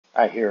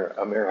I hear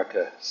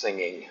America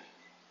singing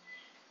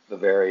the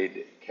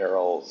varied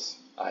carols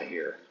I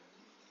hear,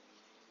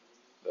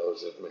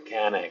 those of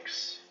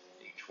mechanics,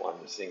 each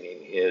one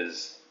singing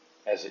his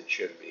as it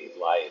should be,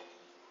 light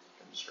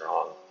and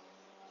strong.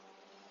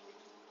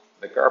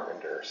 The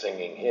carpenter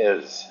singing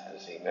his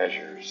as he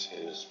measures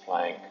his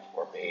plank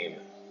or beam.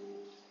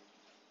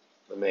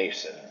 The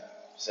mason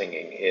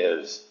singing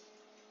his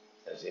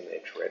as he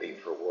makes ready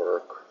for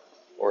work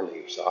or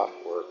leaves off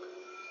work.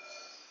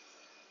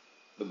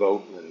 The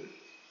boatman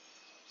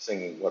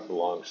singing what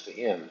belongs to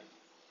him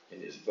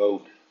in his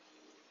boat.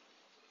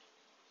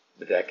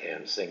 The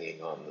deckhand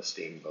singing on the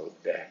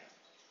steamboat deck.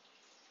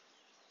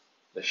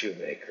 The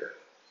shoemaker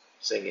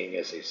singing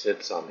as he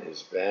sits on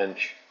his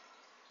bench.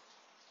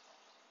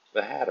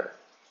 The hatter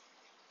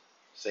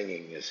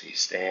singing as he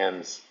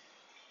stands.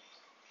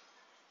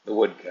 The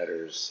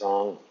woodcutter's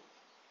song.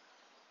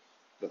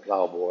 The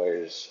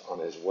plowboy's on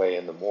his way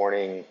in the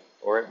morning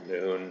or at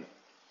noon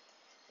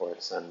or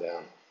at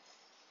sundown.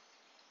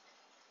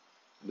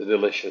 The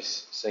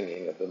delicious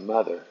singing of the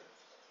mother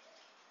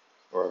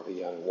or of the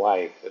young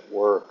wife at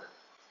work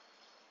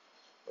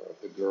or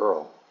of the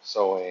girl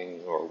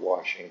sewing or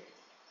washing,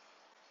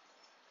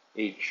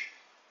 each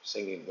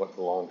singing what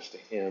belongs to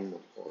him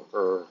or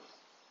her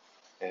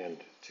and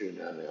to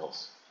none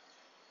else.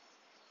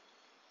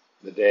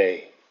 The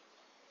day,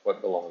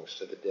 what belongs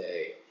to the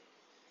day.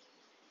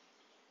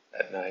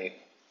 At night,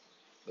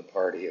 the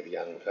party of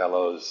young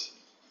fellows,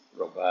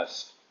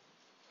 robust,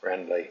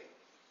 friendly,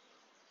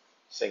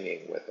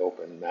 singing with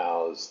open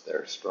mouths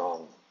their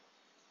strong,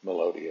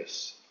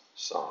 melodious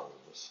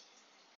songs.